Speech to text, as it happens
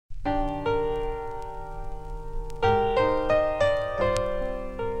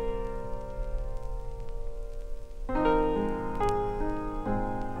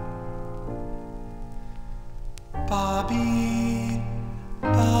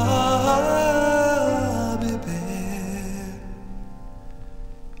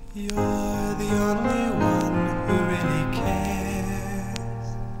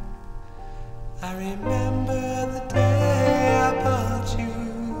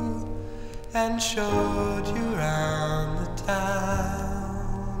and showed you round the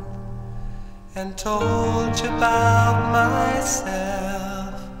town and told you about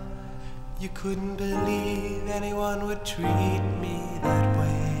myself. You couldn't believe anyone would treat me that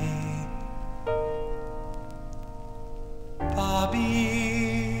way.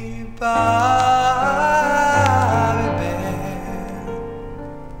 Bobby, Bobby Bear,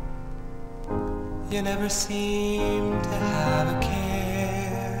 you never seemed to have a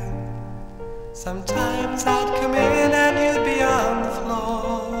care. Sometimes I'd come in and you'd be on the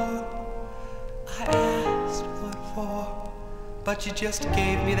floor. I asked what for, but you just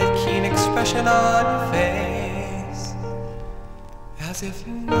gave me that keen expression on your face, as if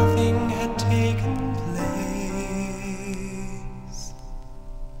nothing had taken place.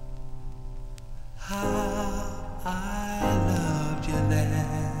 How I loved you then,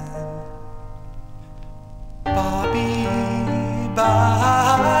 Bobby,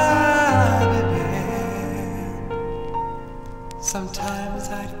 Bobby Bear. Sometimes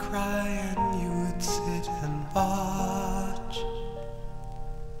I'd cry and you would sit and watch,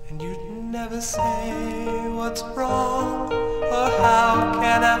 and you'd never say what's wrong or how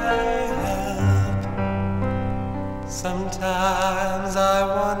can I help. Sometimes I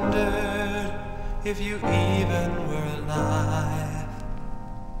wondered if you even were alive.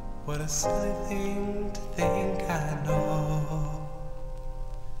 What a silly thing to think, I know.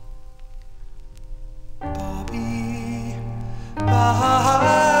 Bobby, Bobby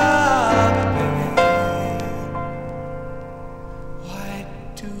Bear, why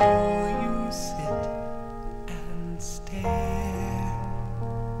do you sit and stare?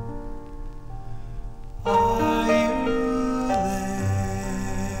 Are you there?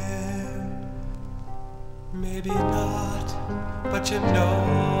 Maybe not, but you know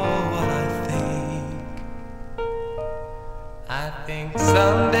what I think. I think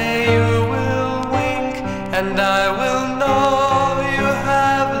someday you will wink and I will know you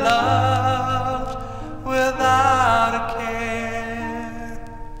have loved without a care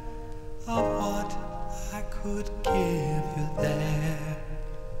of what I could give you there.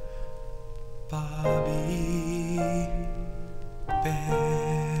 But